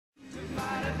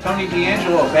Tony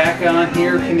DeAngelo back on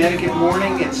here, Connecticut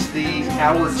morning. It's the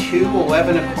hour 2,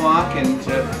 11 o'clock, and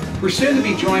we're soon to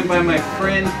be joined by my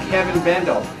friend Kevin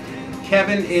Bendell.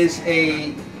 Kevin is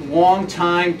a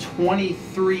long-time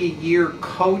 23-year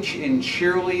coach in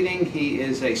cheerleading. He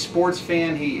is a sports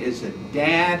fan. He is a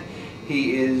dad.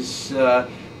 He is,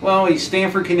 well, he's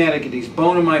Stamford, Connecticut. He's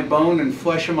bone of my bone and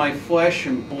flesh of my flesh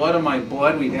and blood of my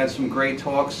blood. We've had some great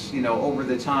talks, you know, over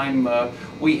the time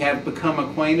we have become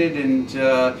acquainted. And,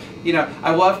 you know,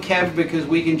 I love Kev because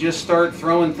we can just start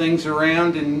throwing things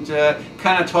around and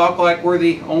kind of talk like we're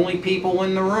the only people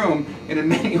in the room. And in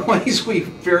many ways, we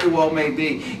very well may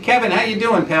be. Kevin, how you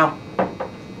doing, pal?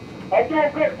 I'm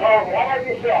doing good, Tom. How about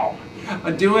yourself?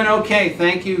 I'm doing okay.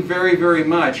 Thank you very, very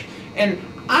much. And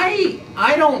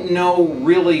I don't know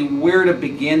really where to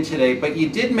begin today, but you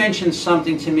did mention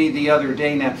something to me the other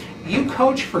day. Now, you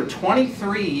coached for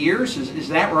 23 years, is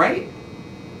that right?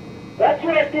 That's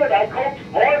what I did. I coached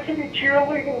varsity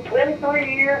cheerleading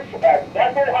 23 years at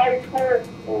Bendell High School,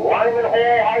 Lyman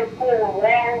Hall High School in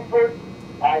Wallingford.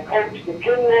 I coached the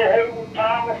Kinlaw Hayden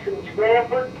Thomas in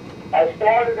Stanford. I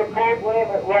started a program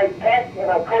at Wright Tech,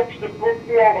 and I coached at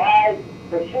Brookfield High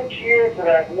for 6 years, and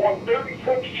I've won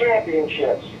 36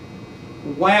 championships.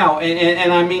 Wow,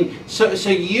 and I mean, so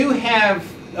you have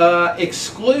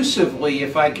exclusively,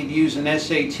 if I could use an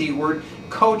SAT word,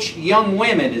 coached young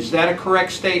women. Is that a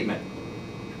correct statement?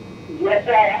 Yes,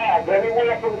 I have.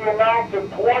 Anywhere from the amounts of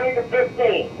 20 to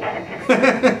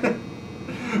 15.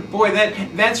 Boy,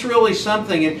 that's really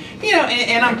something, and you know,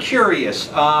 and I'm curious.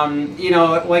 You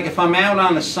know, like if I'm out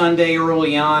on a Sunday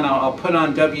early on, I'll put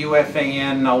on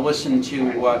WFAN and I'll listen to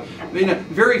you know,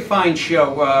 very fine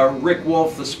show, Rick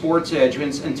Wolf, The Sports Edge.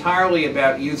 It's entirely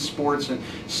about youth sports, and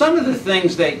some of the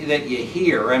things that you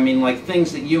hear. I mean, like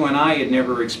things that you and I had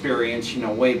never experienced, you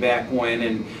know, way back when,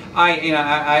 and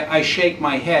I shake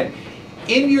my head.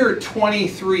 In your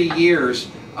 23 years.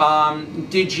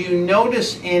 Did you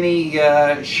notice any,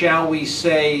 shall we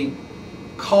say,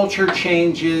 culture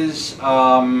changes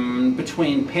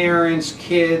between parents,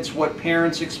 kids, what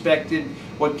parents expected,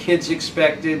 what kids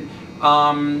expected,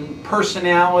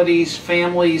 personalities,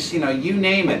 families, you know, you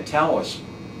name it, tell us.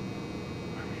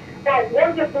 Well, one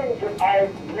of the things that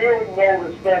I've really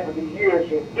noticed over the years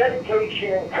is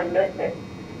dedication and commitment.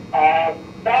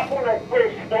 Back when I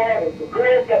first started, the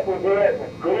girls that were there, the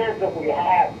girls that we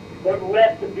had, they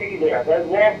love to be there. They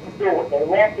love to do it. They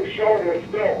love to show their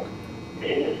skills.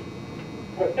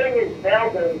 The thing is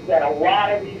nowadays that a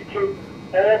lot of these kids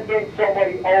all think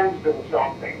somebody owes them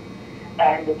something.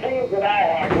 And the teams that I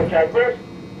have, which I first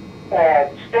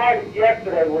started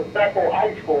yesterday with Bendell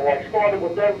High School, I started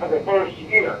with them for the first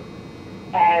year.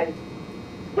 And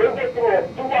we went through a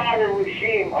 2-hour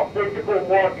regime of physical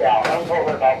workout. I'm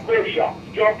talking about push-ups,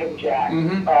 jumping jacks,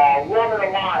 running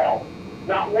a mile.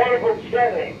 Not one of them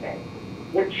said anything,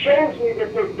 which shows me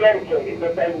that they're dedicated,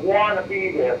 that they want to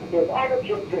be there. Because other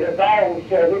kids, as I always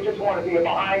say, they just want to be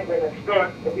behind in a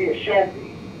skirt to be a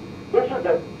showpiece. This is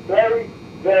a very,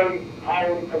 very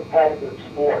highly competitive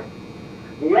sport.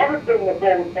 The other thing that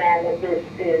goes on with this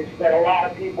is that a lot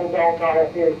of people don't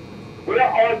know is there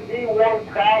are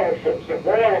D1 scholarships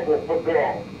available for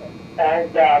girls.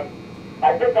 And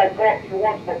I think I talked to you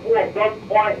once before, Doug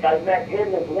Plank, I met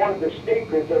him as one of the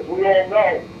speakers, as we all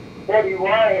know. Buddy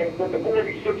Ryan with the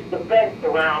 46th defense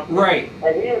around. Right.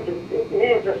 And he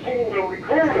is a senior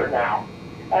recruiter now.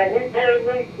 And he told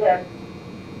me that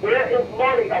there is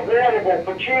money available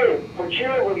for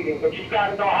cheerleading, but you got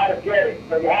to know how to get it.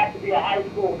 So you have to be a high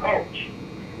school coach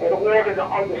in order to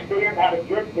understand how to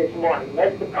get this money,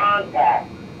 make the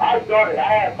contact. I've done it.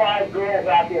 I have 5 girls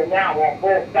out there now on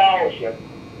full scholarship.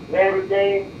 Notre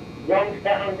Dame,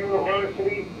 Youngstown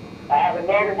University. I have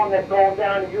another one that's going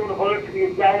down to University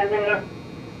of Delaware.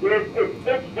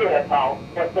 It's there, pal.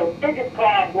 But the biggest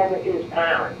problem is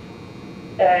parents.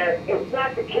 And it's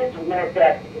not the kids' work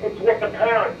ethic, it's what the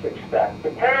parents expect.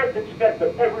 The parents expect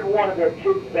that every one of their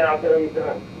kids nowadays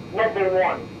are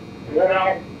 #1. You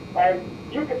know? And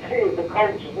you can see as a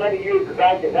coach as many years as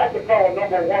I did, I could tell a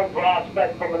 #1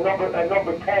 prospect from a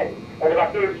number 10 in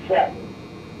about 30 seconds.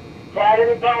 Tried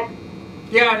any, Tom?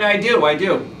 Yeah, and I do. And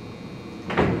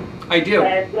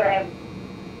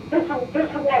this is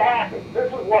what happens. This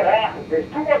is what happens.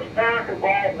 There's too much parent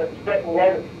involvement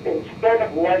instead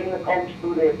of letting the coach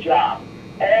do their job.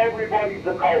 Everybody's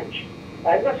a coach.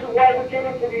 And this is why we get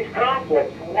into these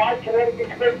conflicts. Why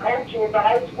Connecticut State coaching at the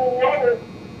high school level,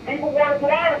 people want to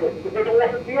get out of it because they don't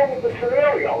want to deal with the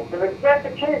scenarios. And it's not the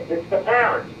kids, it's the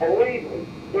parents. Believe me,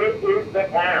 it is the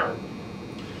parents.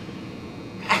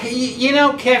 You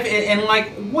know, Kev, and like,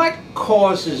 what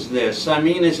causes this? I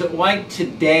mean, is it like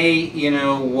today, you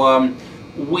know,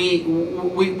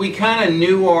 we kind of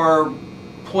knew our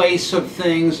place of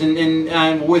things,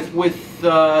 and with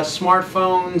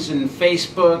smartphones and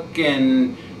Facebook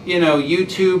and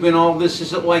YouTube and all this,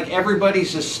 is it like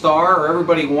everybody's a star, or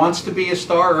everybody wants to be a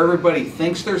star, or everybody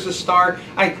thinks there's a star?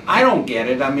 I don't get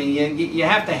it. I mean, you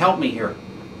have to help me here.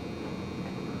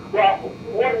 Well,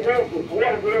 what it is,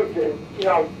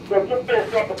 they're just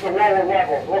built up at the lower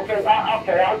levels. Okay,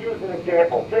 I'll use an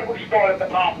example. Say we start at the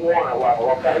top Warner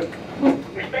level, okay?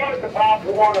 You start at the top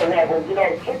Warner level,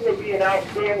 the kid may be an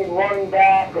outstanding running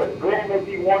back, or the girl may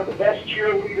be one of the best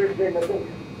cheerleaders in the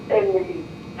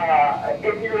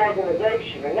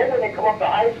organization. And then when they come up to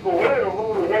high school, we're in a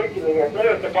rude awakening, and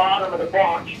they're at the bottom of the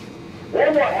bunch.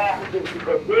 Then what happens is,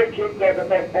 because their kid doesn't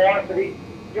make varsity,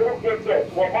 you don't get this.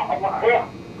 Well,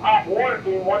 top Warner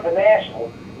team went to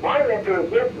national. My answer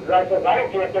is this: I said, I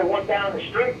don't care if they went down the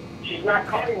street. She's not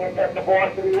cutting it at the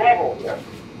varsity level here.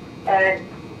 And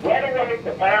right away,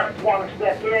 the parents want to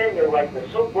step in. They're like the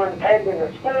superintendent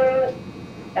of school.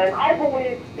 And I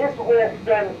believe this all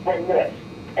stems from this.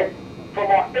 And from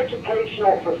our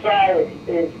educational society,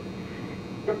 is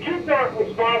the kids aren't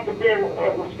responsible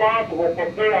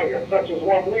for failure, such as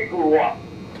when we grew up.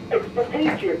 It's the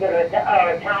teachers that are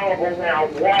accountable now.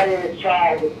 Why this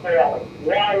child is failing?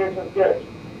 Why isn't this?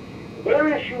 They're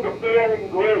issued a failing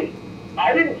grade.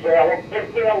 I didn't fail them, they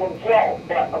failed themselves.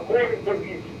 But according to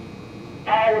these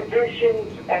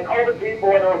politicians and other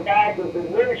people that are involved as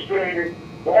administrators,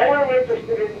 all they're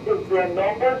interested in is their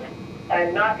numbers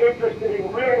and not interested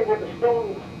in really what the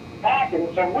students happen.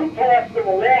 So we pass them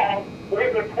along, or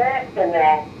they're passed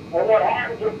along, and what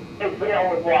happens is they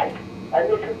fail in life. And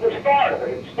this is the start of it.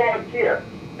 It starts here.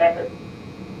 That the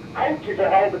coaches are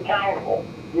held accountable.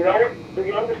 You know, do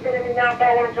you understand me now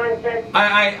about what I'm trying to say?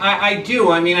 I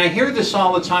do. I mean, I hear this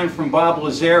all the time from Bob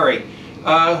Lazari,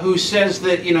 who says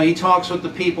that, he talks with the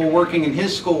people working in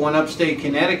his school in upstate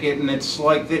Connecticut, and it's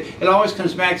like, it always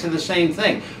comes back to the same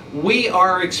thing. We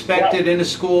are expected in a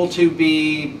school to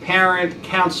be parent,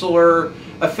 counselor,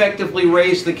 effectively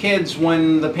raise the kids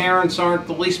when the parents aren't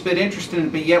the least bit interested in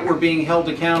it, but yet we're being held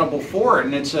accountable for it.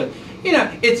 And it's a,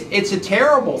 it's a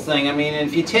terrible thing. I mean,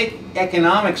 if you take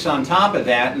economics on top of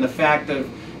that, and the fact of,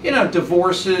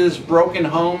 divorces, broken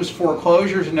homes,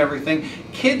 foreclosures and everything,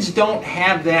 kids don't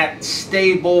have that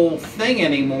stable thing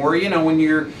anymore. When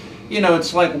you're,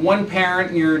 it's like one parent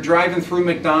and you're driving through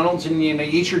McDonald's and you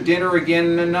eat your dinner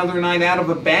again another night out of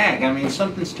a bag. I mean,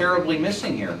 something's terribly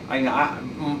missing here.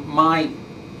 My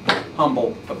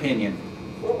humble opinion.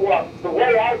 Well, the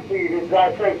way I see it is,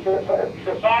 I say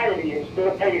society is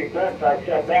still paid against. I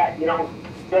said that,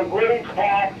 they raise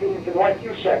taxes, and like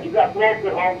you said, you got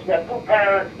broken homes, you got two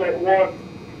parents that work,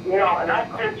 and I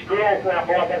coach girls now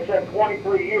for, like I said,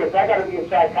 23 years. I got to be a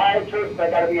psychiatrist, I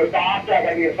got to be a doctor, I got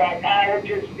to be a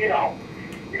psychologist, You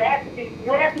have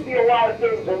to be a lot of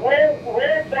things. And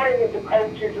we're playing as a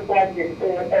coaches, like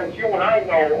as you and I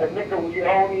know, and Nico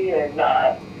Leone and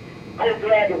Coach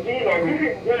Ragazzino, you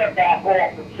didn't dare back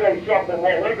off and say something,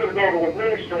 well, we're going to go to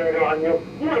administrator on you.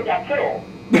 You would have got killed.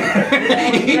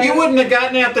 You wouldn't have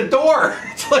gotten out the door.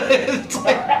 It's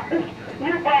like...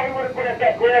 You probably would have put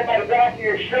that grab by the back of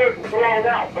your shirt and thrown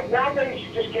out. But nowadays,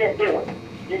 you just can't do it.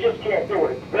 You just can't do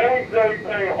it. It's very, very,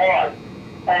 very hard.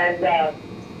 And,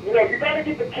 you got to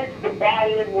get the kids to buy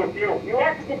in with you. You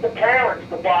have to get the parents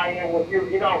to buy in with you,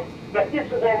 that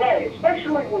this is all right,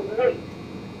 especially with me.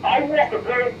 I walk a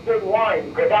very thin line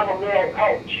because I'm a male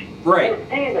coach. Right. With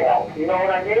females, you know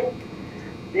what I mean?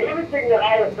 The other thing that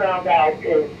I have found out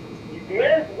is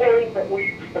there's ways that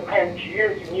we used to coach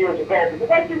years and years ago. Because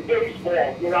I did baseball,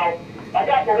 I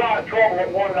got in a lot of trouble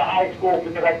at one of the high schools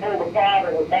because I told the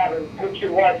father was having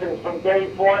pitching lessons from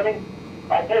Dave Fleming.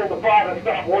 I told the father to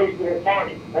stop wasting his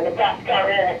money. And the cops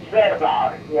got all upset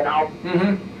about it,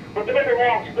 Mm-hmm. But to make a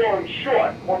long story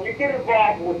short, when you get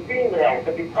involved with females,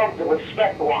 it becomes a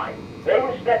respect line. They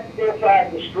respect their side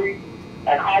of the street,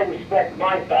 and I respect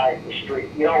my side of the street.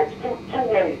 It's two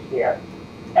ways there.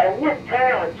 And with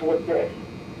parents with this,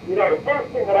 the first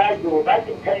thing that I do is I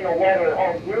contain a letter at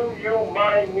home. Do you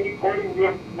mind me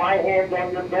putting my hand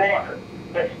on your daughter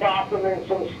to stop them in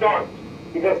some stunts?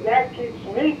 Because that keeps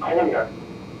me clear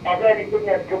of anything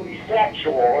that could be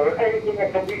sexual or anything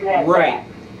that could be like that.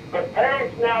 But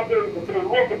parents nowadays, if they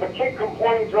look, if a kid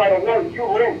complains right away, you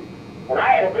lose. And I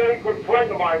had a very good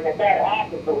friend of mine that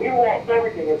happened to. He lost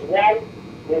everything, his wife,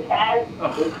 his house,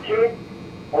 his kids.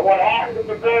 And what happened at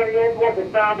the very end was they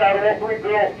found out all three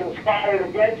girls conspired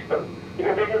against him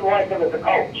because they didn't like him as a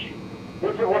coach.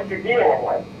 This is what you're dealing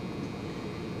with.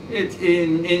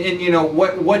 And you know,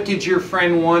 what did your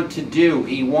friend want to do?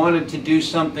 He wanted to do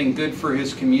something good for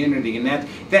his community, and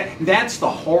that's the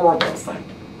horrible thing.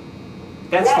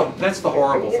 That's the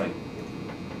horrible thing.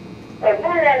 And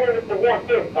we're all in it for one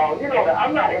thing, Tom. You know that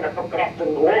I'm not in it for guts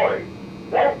and glory.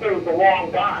 Those days are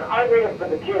long gone. I'm in it for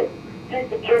the kids. Keep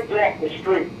the kids off the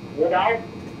street, you know?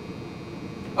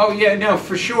 Oh yeah, no,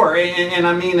 for sure, and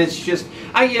I mean, it's just,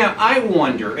 I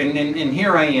wonder, and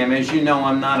here I am, as you know,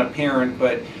 I'm not a parent,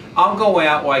 but I'll go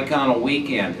out like on a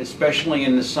weekend, especially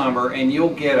in the summer, and you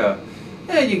get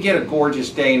a gorgeous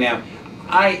day now.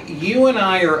 You and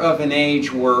I are of an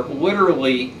age where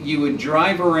literally you would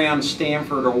drive around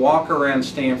Stamford or walk around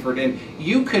Stamford, and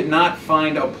you could not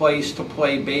find a place to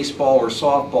play baseball or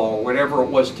softball or whatever it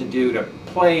was to do, to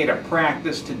play, to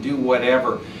practice, to do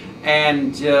whatever.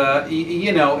 And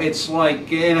you know, it's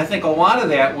like, and I think a lot of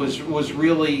that was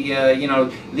really you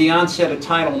know, the onset of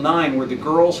Title IX, where the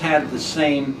girls had the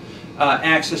same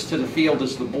access to the field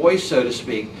as the boys, so to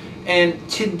speak. And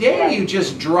today you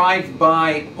just drive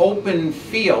by open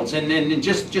fields, and in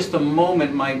just a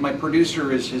moment, my producer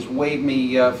has waved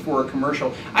me for a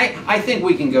commercial. I think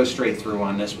we can go straight through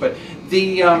on this, but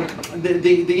the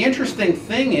interesting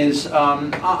thing is,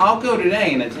 I'll go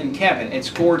today, and Kevin, it's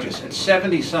gorgeous. It's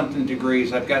 70-something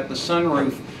degrees. I've got the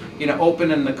sunroof, you know, open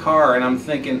in the car, and I'm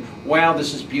thinking, wow,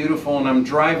 this is beautiful. And I'm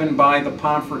driving by the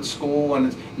Pomfret School,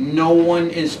 and no one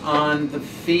is on the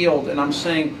field, and I'm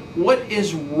saying, what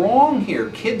is wrong here?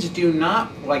 Kids do not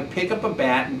like pick up a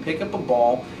bat and pick up a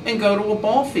ball and go to a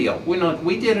ball field.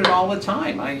 We did it all the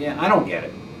time. I don't get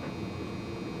it.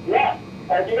 Yeah,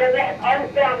 and you know what? I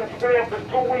was down in Stanford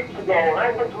 2 weeks ago, and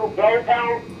I went through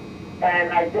Belltown,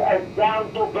 and I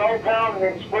down through Belltown and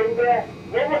then Springdale.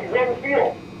 Nobody's on the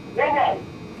field. Nobody.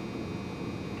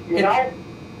 You know?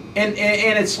 And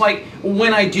it's like,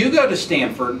 when I do go to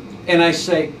Stanford, and I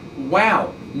say,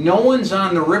 wow, no one's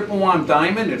on the Rippewomp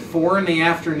Diamond at 4 in the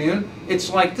afternoon. It's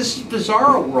like, this is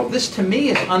bizarro world. This to me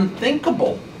is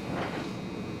unthinkable.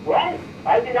 Right.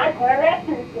 I mean, I grew up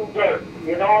eating dirt.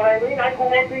 You know what I mean? I grew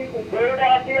up eating dirt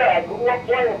out there. I grew up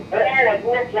playing ball. I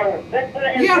grew up playing football.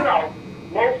 Yeah. You know,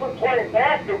 mostly playing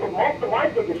basketball, but most of my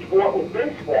biggest sport was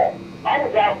baseball. I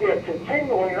was out there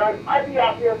continually, and I'd be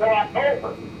out there until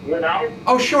October. You know?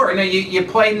 Oh, sure. Now, you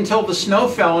played until the snow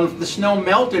fell, and if the snow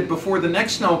melted before the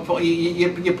next snow fell,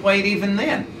 you played even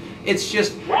then. It's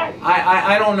just, right.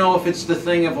 I don't know if it's the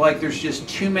thing of like there's just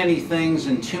too many things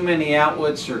and too many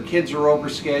outlets, or kids are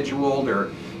overscheduled,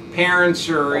 or parents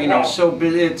are, you know, so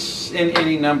it's in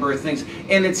any number of things.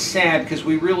 And it's sad because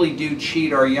we really do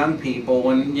cheat our young people,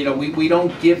 and, you know, we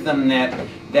don't give them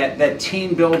that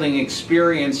team building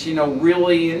experience, you know,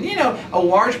 really. And, you know, a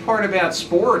large part about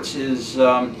sports is,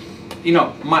 you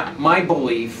know, my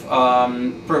belief,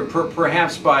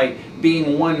 perhaps by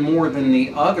being one more than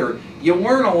the other, you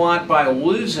learn a lot by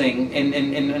losing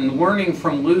and learning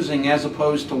from losing as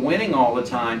opposed to winning all the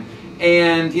time.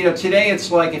 And, you know, today it's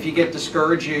like if you get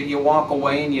discouraged, you walk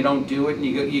away and you don't do it, and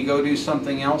you go do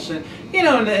something else. And, you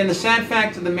know, and the sad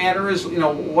fact of the matter is, you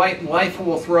know, life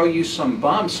will throw you some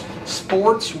bumps.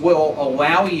 Sports will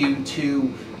allow you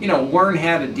to, you know, learn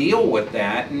how to deal with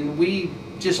that. And we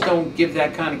just don't give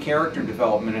that kind of character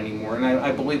development anymore. And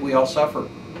I believe we all suffer.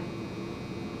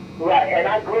 Right, and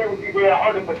I agree with you there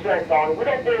 100%, Tony. We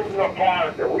don't build enough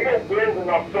character. We don't build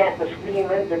enough self-esteem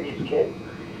into these kids.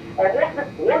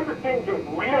 And one of the things that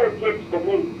really gets to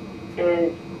me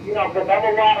is, you know, because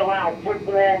I'm a lot around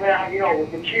football now, you know,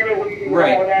 with the cheerleading and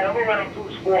all that. I'm around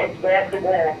two sports,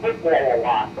 basketball and football a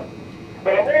lot.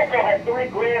 But I've also had 3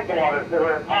 granddaughters that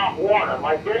are in Pop Warner.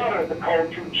 My daughter is the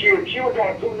coach who cheered. She was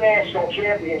on 2 national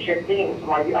championship teams,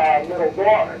 my middle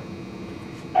daughter.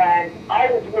 And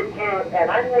I was with her, and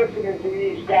I'm listening to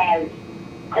these guys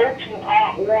coaching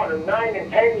Pop Warner, 9 and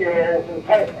 10-year-olds,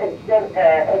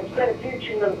 instead of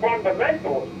teaching them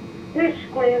fundamentals, you're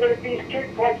screaming at these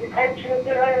kids like you're coaching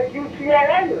at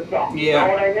UCLA or something. Yeah. You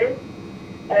know what I mean?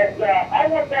 And I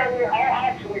went down there. I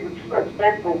actually spoke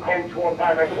to a coach one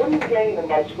time. I said, what are you gaining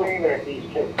by screaming at these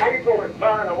kids? How are you going to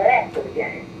turn them off to the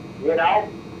game? You know?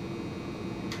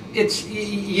 It's,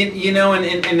 you know,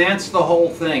 and that's the whole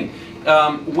thing.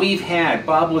 We've had,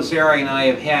 Bob Lazari and I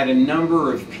have had a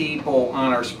number of people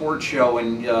on our sports show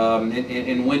in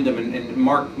Wyndham, and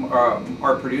Mark,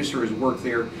 our producer, has worked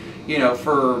there, you know,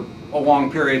 for a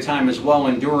long period of time as well,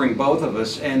 enduring both of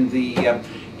us. And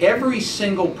every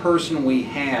single person we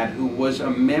had who was a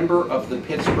member of the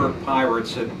Pittsburgh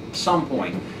Pirates at some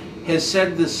point has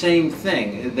said the same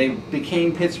thing. They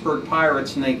became Pittsburgh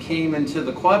Pirates and they came into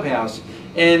the clubhouse,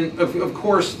 And of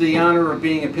course, the honor of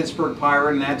being a Pittsburgh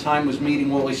Pirate in that time was meeting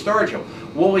Wooly Stargell.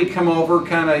 Wooly'd come over,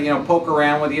 kind of poke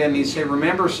around with you, and he'd say,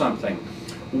 "Remember something.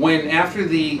 When after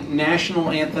the national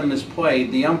anthem is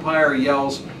played, the umpire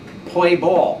yells, 'Play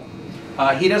ball.'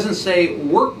 He doesn't say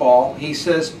work ball. He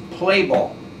says play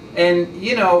ball." And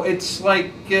it's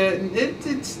like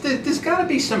there's got to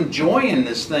be some joy in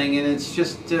this thing, and it's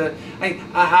just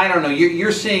I don't know.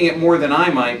 You're seeing it more than I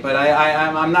might, but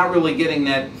I'm not really getting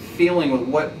that feeling with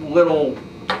what little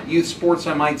youth sports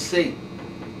I might see.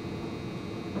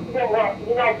 Well,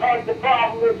 Todd, the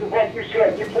problem is like you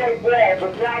said, you play ball,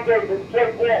 but nowadays it's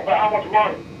play ball for how much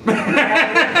money?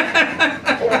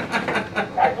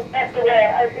 That's the way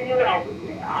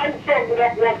I summed it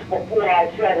up once before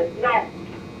I said it.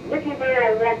 Mickey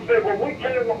Mantle once said when we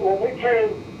came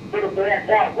to the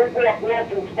ballpark, we bought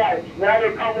gloves and spikes. Now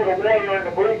they come with a lawyer in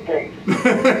a briefcase.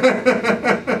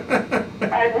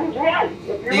 And who's right?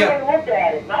 If you really look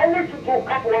at it. And I listened to a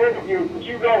couple of interviews,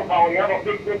 but Tony, I'm a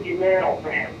big Mickey Mantle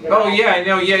fan. Oh yeah, I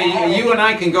know. Yeah, you and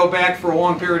I can go back for a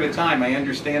long period of time. I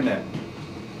understand that.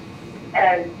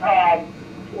 And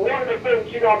one of the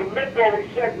things, the Midgo,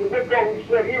 he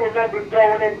said he remembers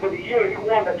going in for the year he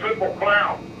won the Triple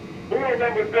Crown. He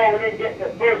remembers going in getting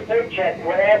his first paycheck and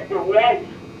asked his wife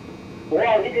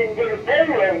why he didn't get his pay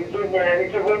raise in there. And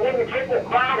he said, "We'll win the Triple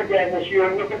Crown again this year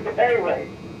and look at the pay raise."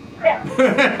 A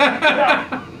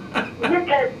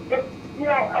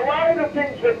lot of the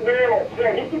things that Mantle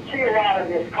said, he could see a lot of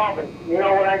this coming. You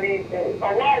know what I mean?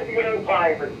 A lot of the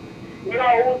old-timers. It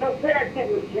was a sad thing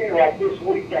to see like this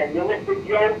weekend. You looked at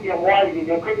Yogi and Whitey,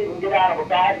 they couldn't even get out of a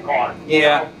bad car.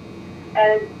 Yeah.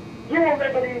 And you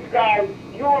remember these guys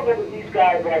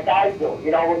like I do.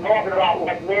 We're talking about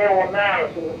like Mantle and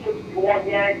Maris and the 61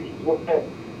 Yankees with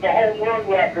the home run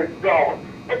records going.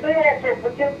 But they also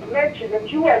forget to mention that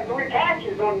you had 3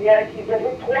 catches on the Yankees that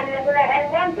hit 20 or more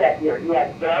home runs that year. You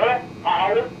had Berra,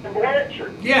 Howard, and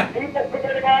Blanchard. Yeah. People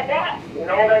forget about that. You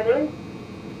know what I mean?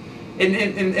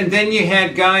 And then you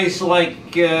had guys like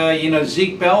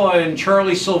Zeke Bella and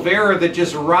Charlie Silvera that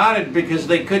just rotted because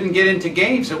they couldn't get into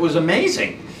games. It was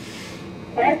amazing.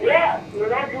 Oh yeah, you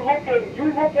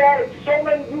look at it. So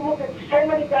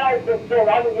many guys that said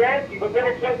I'm a Yankee, but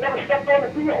never stepped on the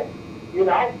field.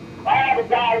 I have a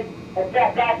guy, in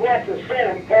fact, God bless his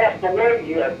soul, he passed away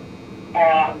here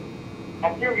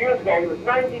a few years ago. He was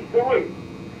 93,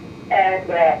 and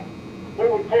we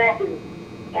were talking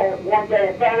one day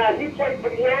and found out he played for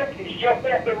the Yankees just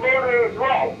after murdering his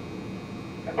role.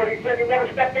 But he said he never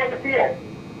stepped on the field.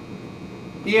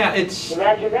 Yeah, it's...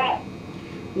 Imagine that.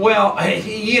 Well,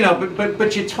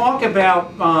 but you talk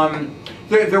about...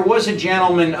 there was a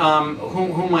gentleman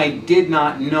whom I did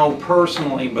not know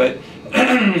personally, but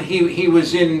he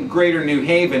was in Greater New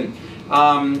Haven.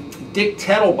 Dick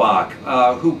Tettelbach,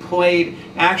 who played...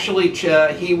 Actually,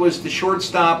 he was the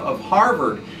shortstop of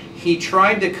Harvard. He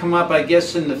tried to come up, I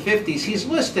guess, in the 50s. He's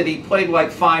listed, he played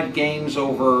like 5 games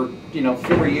over,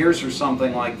 4 years or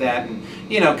something like that, and,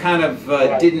 kind of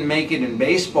didn't make it in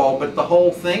baseball. But the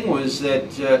whole thing was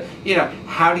that,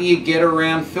 how do you get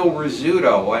around Phil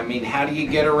Rizzuto? I mean, how do you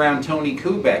get around Tony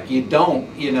Kubek? You don't,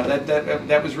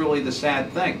 that was really the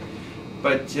sad thing.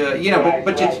 But,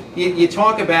 you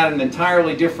talk about an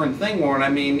entirely different thing, Warren. I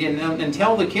mean, and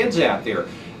tell the kids out there,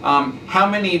 how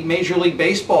many Major League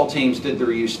Baseball teams did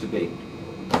there used to be?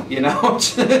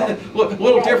 It's a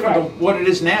little different than what it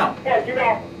is now. Yeah, you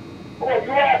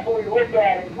actually look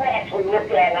at it.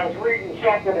 I was reading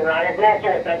something, and I was also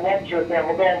at that lecture again.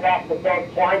 We're going back to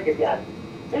Doug Plank again.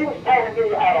 He was telling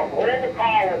me out of all the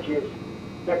colleges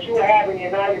that you have in the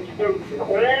United States and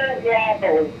all the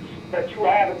athletes that you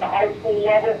have at the high school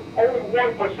level, only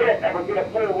 1% ever get a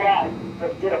full ride,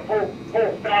 get a full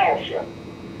scholarship.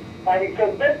 And he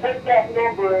said, then take that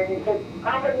number, and he said,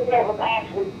 how many of them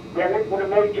actually get into the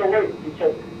major league? He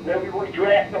said, maybe we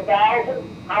draft 1,000.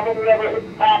 How many ever hit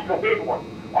the top of the big one?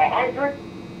 100?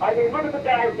 I mean, look at the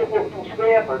guys that were from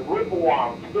Stanford,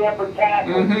 Rippawam, Stanford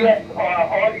Tackle,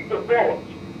 Artie DeVillage.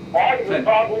 Artie was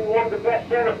probably one of the best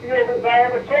center fielders I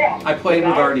ever saw. I played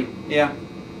with Artie, yeah.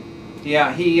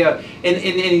 Yeah, he and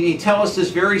he tells us this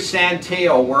very sad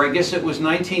tale where I guess it was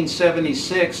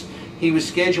 1976. He was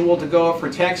scheduled to go up for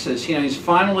Texas. He's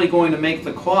finally going to make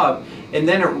the club, and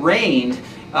then it rained.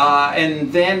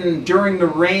 And then during the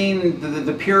rain,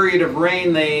 the period of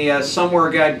rain, they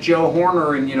somewhere got Joe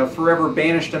Horner and forever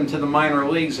banished him to the minor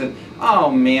leagues. And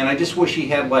oh man, I just wish he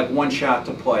had like 1 shot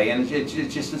to play. And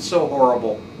it's so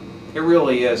horrible. It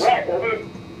really is. Right.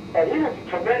 And he was a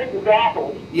tremendous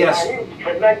athlete. Yes. He was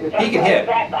tremendous. He could hit. In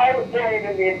fact, I was playing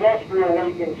in the Industrial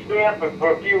League in Stanford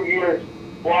for a few years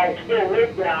while I still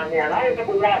lived down there. And I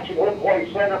remember watching him play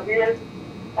center field.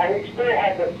 and he still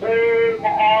had the same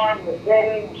arm, the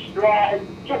same stride,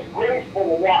 just graceful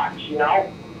to watch, you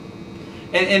know.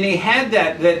 And he had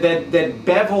that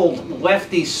beveled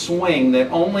lefty swing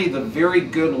that only the very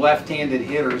good left-handed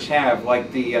hitters have,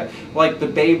 like the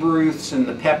Babe Ruths and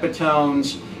the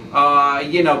Pepitones.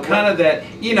 You know, kind of that,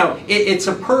 you know, it's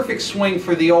a perfect swing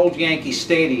for the old Yankee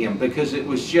Stadium, because it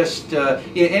was just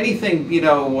anything, you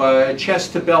know,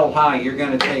 chest to belt high, you're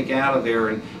going to take out of there.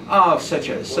 And oh, such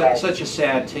a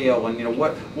sad tale. And you know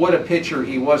what a pitcher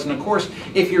he was. And of course,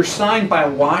 if you're signed by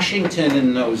Washington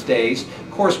in those days,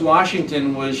 of course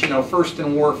Washington was, you know, first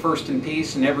in war, first in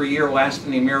peace, and every year last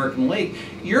in the American League.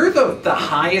 You're the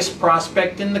highest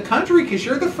prospect in the country, because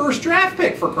you're the first draft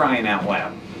pick, for crying out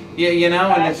loud. Yeah, you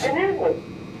know, and it's, absolutely.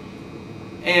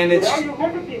 And it's, you know,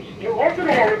 you look at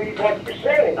all of these, like you're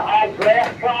saying, the high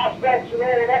draft prospects and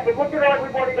all of that, but look at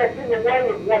everybody that's in the way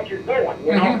of what you're doing,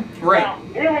 you know? Right. Now,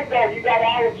 here we go, you got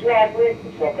Alex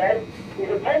Rodriguez, okay? He's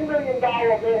a $10 million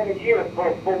man a year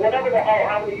for whatever the hell,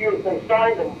 how many years they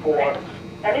signed him for.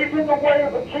 And he's in the way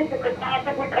of a kid that could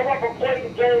possibly come up and play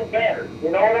the game better, you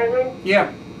know what I mean?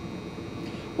 Yeah.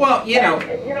 Well, you know.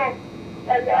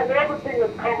 And another thing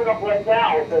that's coming up right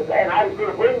now, and I was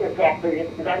going to bring this up to you,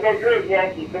 because I know you're a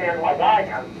Yankee fan like I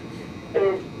am,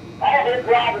 is I think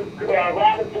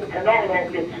Robinson Cano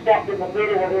gets stuck in the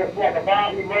middle of this like a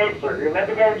Bobby Mercer. You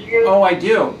remember those years? Oh, I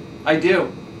do. I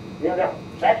do. You know,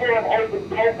 that's what I'm hoping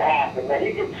can happen, that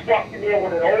he gets stuck in there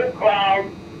with an old crowd,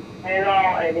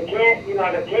 and they can't, you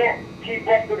know, they can't keep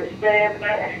up to the stand,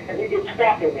 and he gets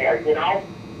stuck in there, you know?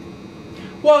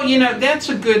 Well, you know, that's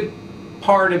a good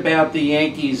part about the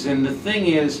Yankees, and the thing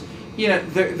is, you know,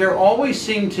 there always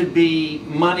seemed to be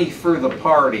money for the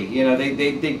party. You know,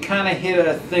 they kind of hit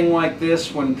a thing like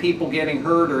this when people getting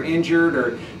hurt or injured,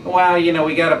 or, well, you know,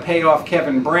 we got to pay off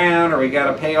Kevin Brown, or we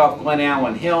got to pay off Glenn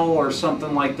Allen Hill, or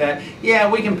something like that. Yeah,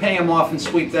 we can pay him off and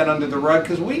sweep that under the rug,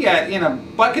 because we got, you know,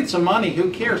 buckets of money,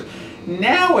 who cares?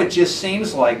 Now it just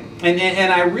seems like,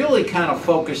 and I really kind of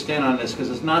focused in on this, because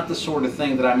it's not the sort of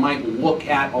thing that I might look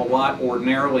at a lot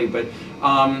ordinarily, but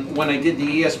when I did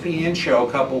the ESPN show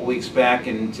a couple of weeks back,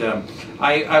 and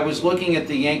I was looking at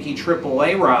the Yankee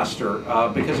AAA roster,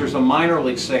 because there's a minor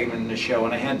league segment in the show,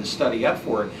 and I had to study up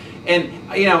for it. And,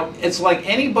 you know, it's like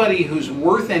anybody who's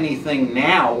worth anything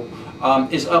now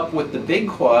is up with the big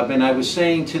club, and I was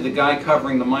saying to the guy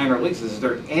covering the minor leagues, is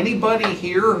there anybody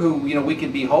here who, you know, we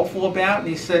could be hopeful about? And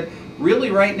he said,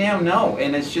 really, right now, no.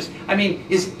 And it's just, I mean,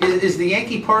 is the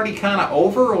Yankee party kind of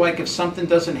over? Like, if something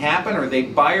doesn't happen, are they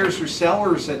buyers or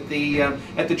sellers at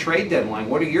the trade deadline?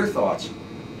 What are your thoughts?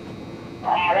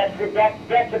 That's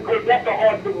a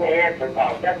hard thing to answer,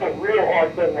 though. That's a real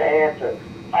hard thing to answer.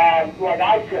 Like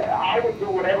I said, I would do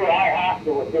whatever I have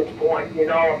to at this point. You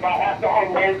know, if I have to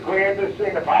unload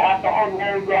Granderson, if I have to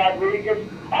unload Rodriguez,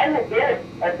 I will do it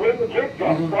and bring the kids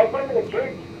up. Start bringing the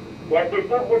kids. Like they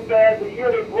did with the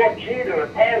year they brought Jeter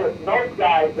and Taylor and those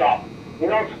guys up. You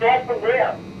know, start from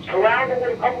there. Surround them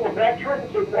with a couple of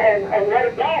veterans and let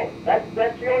it go. That's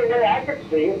the only way I could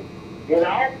see it. You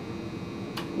know?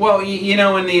 Well, you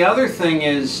know, and the other thing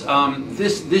is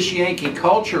this Yankee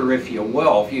culture, if you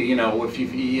will,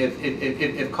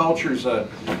 if culture's a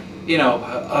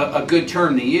good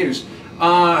term to use,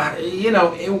 you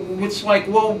know, it's like,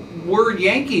 well, we're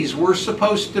Yankees, we're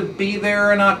supposed to be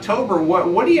there in October.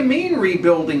 What do you mean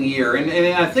rebuilding year? And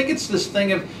I think it's this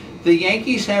thing of the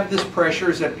Yankees have this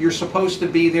pressure that you're supposed to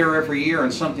be there every year,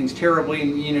 and something's terribly,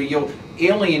 and you know, you'll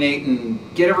alienate and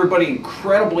get everybody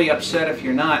incredibly upset if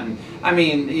you're not. And I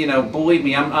mean, you know, believe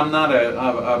me, I'm not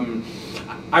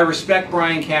I respect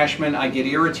Brian Cashman. I get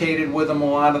irritated with him a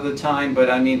lot of the time, but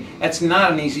I mean, that's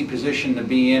not an easy position to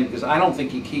be in, because I don't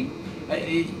think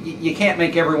you can't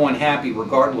make everyone happy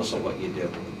regardless of what you do.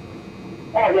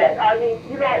 Oh, yeah. I mean,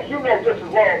 you know just as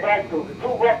well as I do. The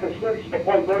two roughest cities to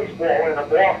play baseball in are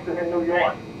Boston and New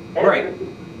York. And right.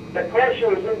 The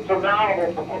pressure is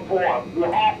insurmountable to perform. You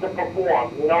have to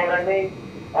perform. You know what I mean?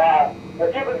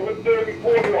 If you're going to hit 30,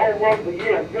 40 home runs a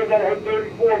year, you're going to hit 30,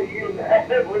 40 years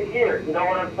every year. You know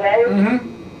what I'm saying? Mm-hmm.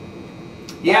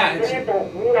 Yeah.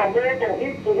 Mantle,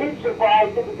 he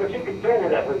survived it because he could do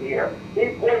it every year.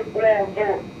 He played ball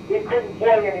until he couldn't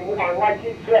play anymore. And like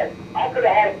he said, I could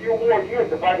have had a few more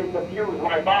years if I didn't abuse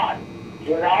my body.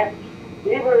 You know?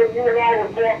 Even when you and I were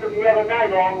talking the other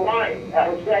night online, I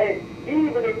was saying, he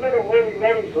even admitted Willie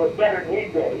Mays was better than he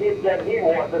did. He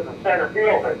was as a center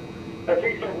fielder. But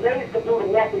he said, Mays could do the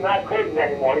one thing I couldn't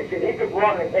anymore. He said he could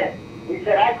run and hit. He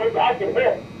said, I could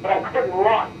hit, but I couldn't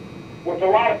run. Which a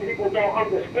lot of people don't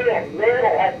understand.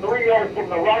 Mantle had 3-0 from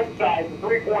the right side and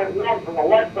 3.1 from the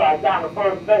left side down to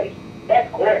first base. That's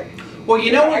quick. Well,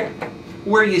 you know what?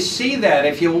 where you see that,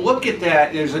 if you look at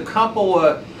that, there's a couple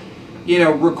of, you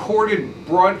know, recorded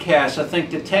broadcasts. I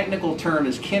think the technical term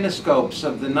is kinescopes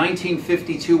of the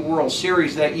 1952 World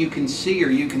Series that you can see, or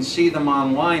you can see them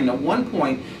online. At one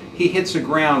point, he hits a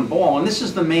ground ball, and this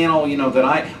is the Mantle, you know, that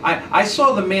I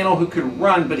saw the Mantle who could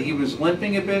run, but he was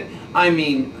limping a bit. I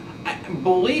mean,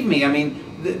 believe me, I mean,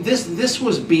 this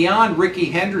was beyond Rickey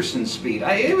Henderson's speed.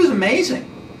 It was amazing.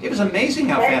 It was amazing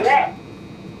how fast. Yeah.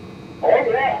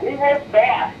 Oh yeah, he was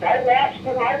fast.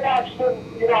 I watched him,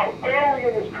 you know, early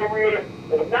in his career,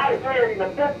 not as early in the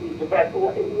 50s, but,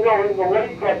 you know, in the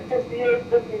late, like 58,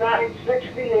 59,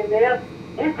 60, and there,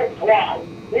 he could fly.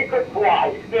 He could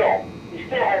fly still. He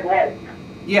still had legs.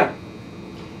 Yeah.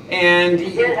 And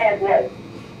he still had legs.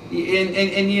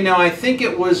 And you know, I think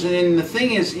it was, and the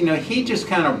thing is, you know, he just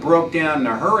kind of broke down in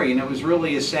a hurry, and it was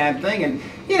really a sad thing. And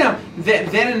you know,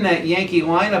 then in that Yankee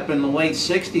lineup in the late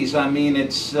 '60s, I mean,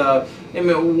 it's, I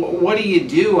mean, what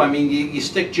do? I mean, you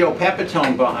stick Joe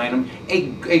Pepitone behind him, a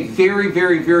very,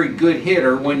 very, very good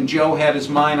hitter when Joe had his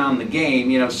mind on the game.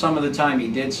 You know, some of the time he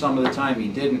did, some of the time he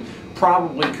didn't.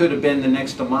 Probably could have been the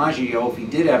next DiMaggio if he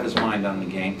did have his mind on the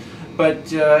game.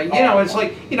 But, you know, it's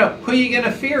like, you know, who are you going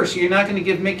to fear? So you're not going to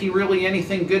give Mickey really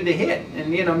anything good to hit.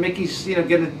 And, you know, Mickey's, you know,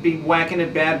 going to be whacking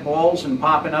at bad balls and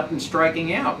popping up and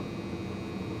striking out.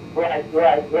 Right.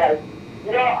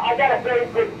 You know, I got a very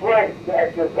good friend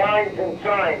that designs and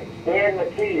signs, Dan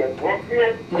McKee in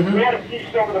Brookfield. Mm-hmm. You ought to see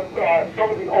some of the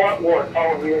artwork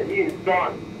over here he has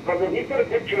done. He put a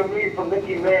picture of me from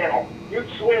Mickey Mantle. You'd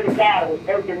swear to God it was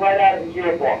taken right out of his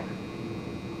yearbook.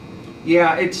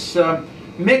 Yeah, it's...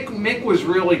 Mick was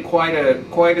really quite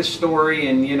a story,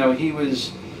 and you know, he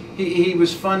was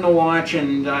fun to watch,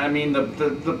 and I mean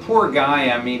the poor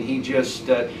guy. I mean, he just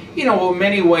you know, in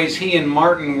many ways he and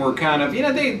Martin were kind of, you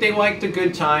know, they liked a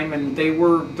good time, and they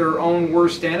were their own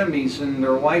worst enemies, and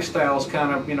their lifestyles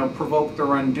kind of, you know, provoked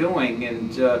their undoing.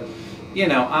 And you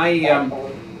know,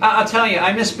 I'll tell you,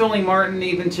 I miss Billy Martin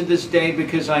even to this day,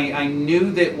 because I knew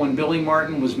that when Billy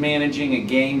Martin was managing a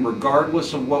game,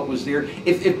 regardless of what was there,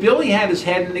 if Billy had his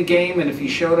head in the game and if he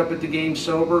showed up at the game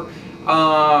sober,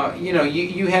 you know,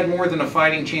 you had more than a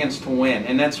fighting chance to win,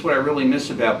 and that's what I really miss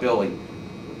about Billy.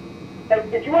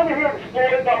 Did you ever hear the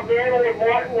story about Mantle and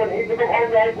Martin when he took him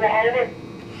home to Oklahoma?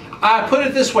 Put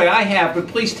it this way, I have, but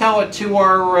please tell it to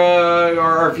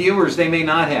our viewers. They may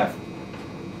not have.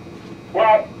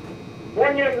 Well,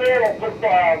 one year Mantle took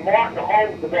Martin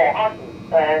home to go hunting,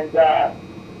 and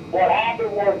what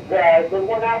happened was they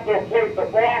went out to a place, the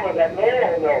farmer that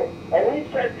Mantle knew, and he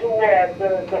said to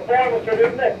the farmer,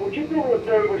 said, Nick, what you do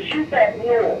is shoot that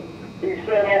mule. He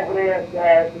said over there,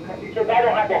 because he said, I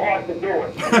don't have the heart to do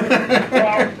it.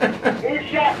 Well,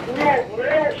 he shot the mule,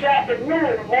 Mantle shot the mule,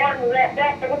 and Martin left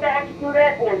up, said, what the hell did you do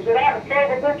that for? He said, I had to throw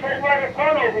the bitch right in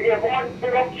front over here. Martin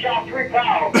stood up and shot 3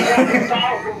 cows,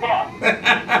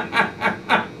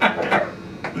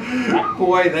 $1,000.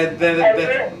 Boy, that those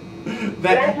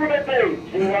were the days,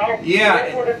 you know? Yeah.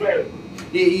 Those were the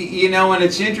days. You know, and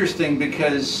it's interesting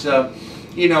because,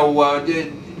 you know,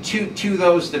 to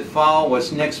those that follow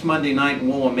us, next Monday night in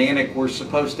Willimantic, we're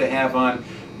supposed to have on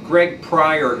Greg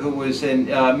Pryor, who was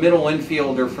a middle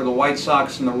infielder for the White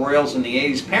Sox and the Royals in the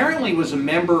 80s. Apparently was a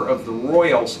member of the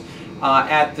Royals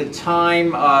at the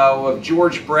time of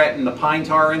George Brett and the Pine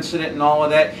Tar incident and all of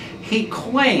that. He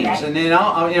claims, and then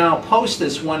I'll post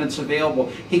this when it's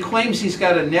available, he claims he's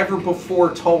got a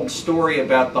never-before-told story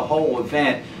about the whole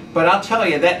event. But I'll tell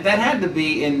you, that had to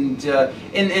be, and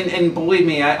believe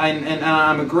me,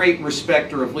 I'm a great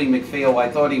respecter of Lee McPhail. I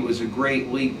thought he was a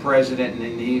great league president,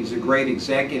 and he was a great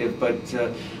executive, but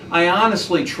I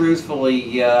honestly,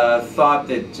 truthfully thought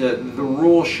that the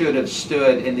rule should have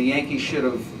stood and the Yankees should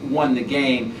have won the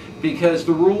game, because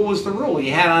the rule was the rule. He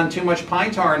had on too much pine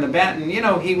tar in the bat, and you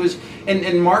know, he was,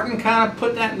 and Martin kind of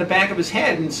put that in the back of his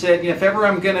head and said, if ever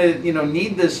I'm going to, you know,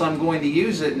 need this, I'm going to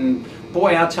use it. And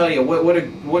boy, I'll tell you,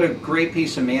 what a great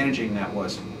piece of managing that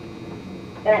was.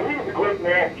 Oh, he was a great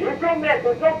man. There's no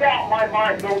doubt in my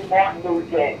mind Bill Martin knew the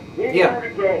game. He knew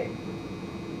the game.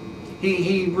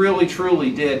 He really, truly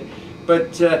did.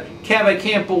 But, Kev, I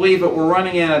can't believe it. We're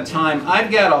running out of time. I've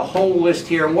got a whole list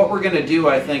here, and what we're going to do,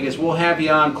 I think, is we'll have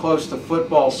you on close to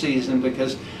football season,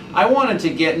 because I wanted to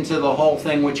get into the whole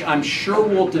thing, which I'm sure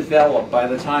will develop by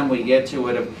the time we get to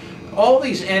it, of all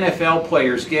these NFL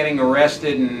players getting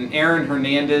arrested, and Aaron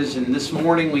Hernandez, and this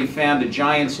morning we found a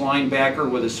Giants linebacker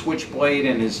with a switchblade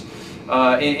in his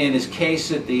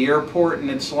case at the airport,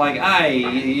 and it's like,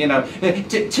 you know,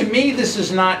 to me this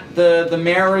is not the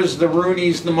Maras, the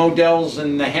Rooneys, the Modells,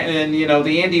 and you know,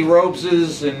 the Andy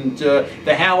Robeses and the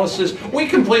Hallises. We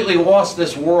completely lost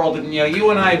this world, and you know, you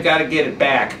and I have got to get it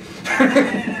back.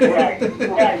 Right.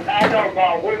 I don't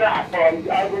know. We're not, buddy.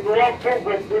 I would love to,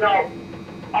 but, you know,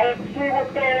 I see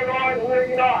what's going on here,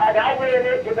 you know, and I ran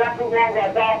into, not too long ago, I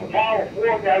was out in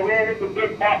California, I ran into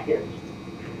Big Buckets.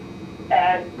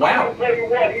 And wow. I'll tell you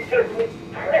what, he said to me,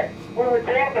 we were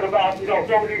talking about, you know,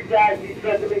 some of these guys, he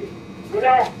said to me, you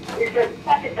know, he said,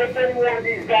 I could take any one of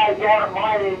these guys on at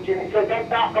my age, and he said, they'd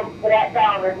knock them flat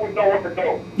down and wouldn't know what to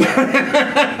do. He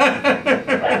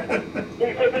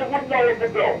said, they wouldn't know what to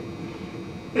do.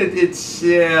 It's,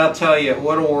 yeah, I'll tell you,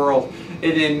 what a world.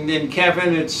 And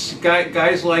Kevin, it's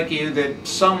guys like you that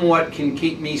somewhat can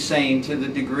keep me sane to the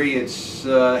degree it's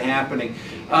happening.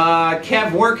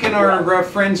 Kev, where can our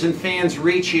friends and fans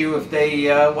reach you if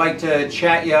they like to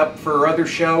chat you up for other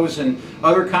shows and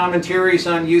other commentaries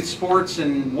on youth sports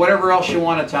and whatever else you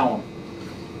want to tell them?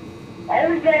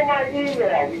 Always on my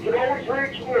email. You can always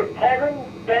reach me at Kevin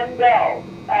Bendell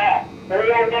at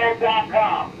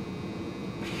Bendell.com.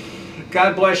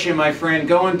 God bless you, my friend.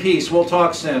 Go in peace. We'll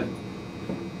talk soon.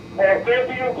 Well, thank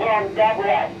you, Tom. God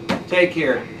bless. Take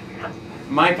care.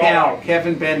 My pal,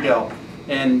 Kevin Bendell.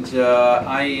 And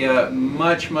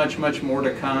much more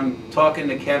to come. Talking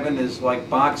to Kevin is like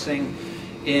boxing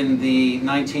in the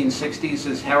 1960s,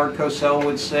 as Howard Cosell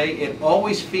would say. It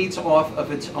always feeds off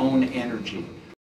of its own energy.